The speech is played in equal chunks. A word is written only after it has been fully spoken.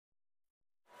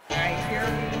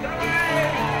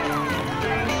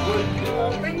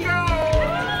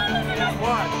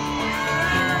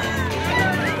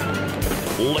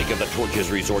Lake of the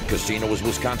Torches Resort Casino is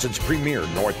Wisconsin's premier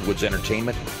Northwoods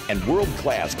entertainment and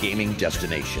world-class gaming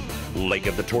destination. Lake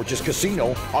of the Torches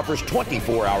Casino offers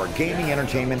 24-hour gaming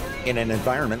entertainment in an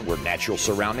environment where natural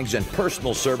surroundings and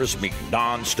personal service meet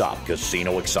non-stop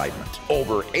casino excitement.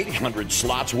 Over 800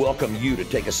 slots welcome you to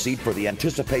take a seat for the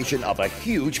anticipation of a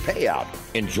huge payout.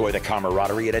 Enjoy the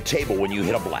camaraderie at a table when you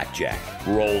hit a blackjack.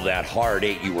 Roll that hard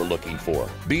 8 you were looking for.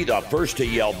 Be the first to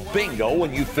yell bingo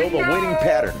when you fill the winning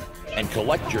pattern. And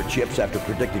collect your chips after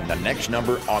predicting the next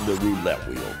number on the roulette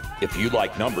wheel. If you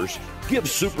like numbers, give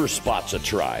Super Spots a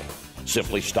try.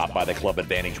 Simply stop by the Club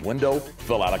Advantage window,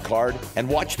 fill out a card, and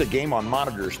watch the game on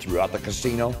monitors throughout the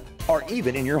casino or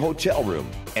even in your hotel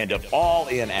room. And if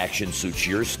all-in action suits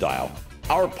your style,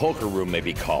 our poker room may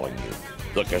be calling you.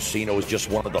 The casino is just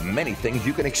one of the many things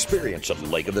you can experience at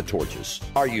Lake of the Torches.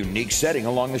 Our unique setting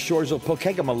along the shores of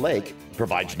Pokegama Lake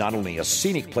provides not only a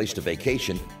scenic place to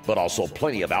vacation, but also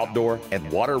plenty of outdoor and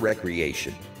water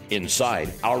recreation.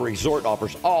 Inside, our resort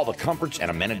offers all the comforts and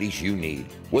amenities you need.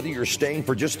 Whether you're staying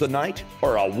for just the night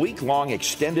or a week-long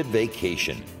extended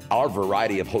vacation, our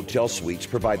variety of hotel suites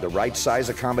provide the right size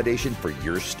accommodation for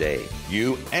your stay.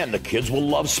 You and the kids will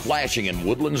love splashing in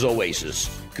Woodlands Oasis.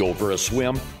 Go for a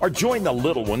swim or join the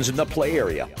little ones in the play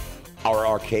area. Our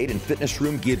arcade and fitness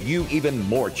room give you even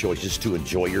more choices to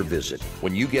enjoy your visit.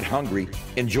 When you get hungry,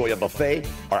 enjoy a buffet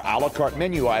or a la carte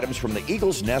menu items from the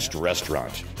Eagle's Nest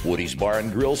restaurant. Woody's Bar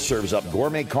and Grill serves up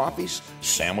gourmet coffees,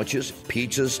 sandwiches,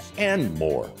 pizzas, and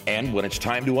more. And when it's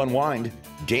time to unwind,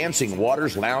 Dancing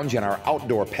Waters Lounge and our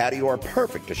outdoor patio are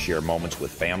perfect to share moments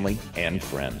with family and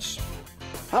friends.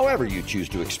 However you choose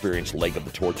to experience Lake of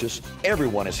the Torches,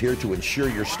 everyone is here to ensure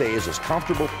your stay is as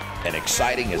comfortable and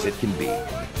exciting as it can be.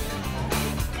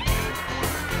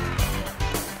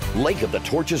 Lake of the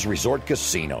Torches Resort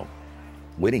Casino.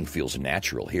 Winning feels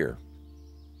natural here.